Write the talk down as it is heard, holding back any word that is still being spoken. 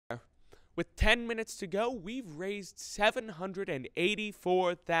With 10 minutes to go, we've raised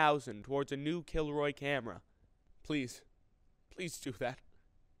 $784,000 towards a new Kilroy camera. Please do that.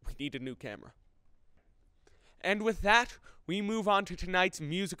 We need a new camera. And with that, we move on to tonight's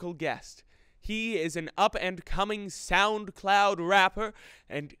musical guest. He is an up-and-coming SoundCloud rapper,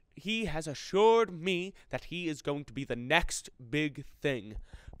 and he has assured me that he is going to be the next big thing.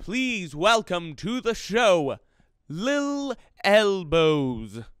 Please welcome to the show, Lil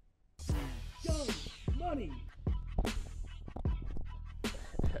Elbows. Young Money.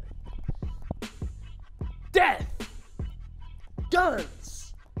 Death.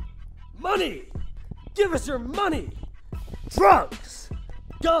 Guns. Money. Give us your money. Drugs.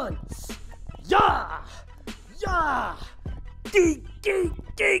 Guns. Yeah. Yeah. Geek, geek,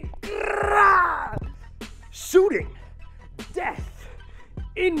 geek. Rah. Shooting. Death.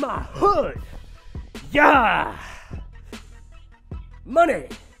 In my hood. Yeah. Money.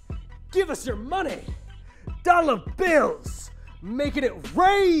 Give us your money. Dollar bills. Making it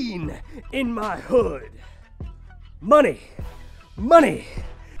rain in my hood. Money. Money.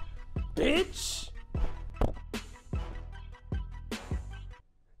 Bitch.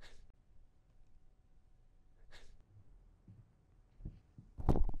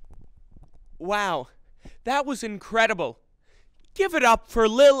 Wow, that was incredible. Give it up for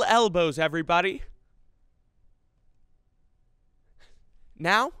Lil Elbows, everybody.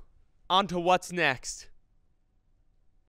 Now, on to what's next.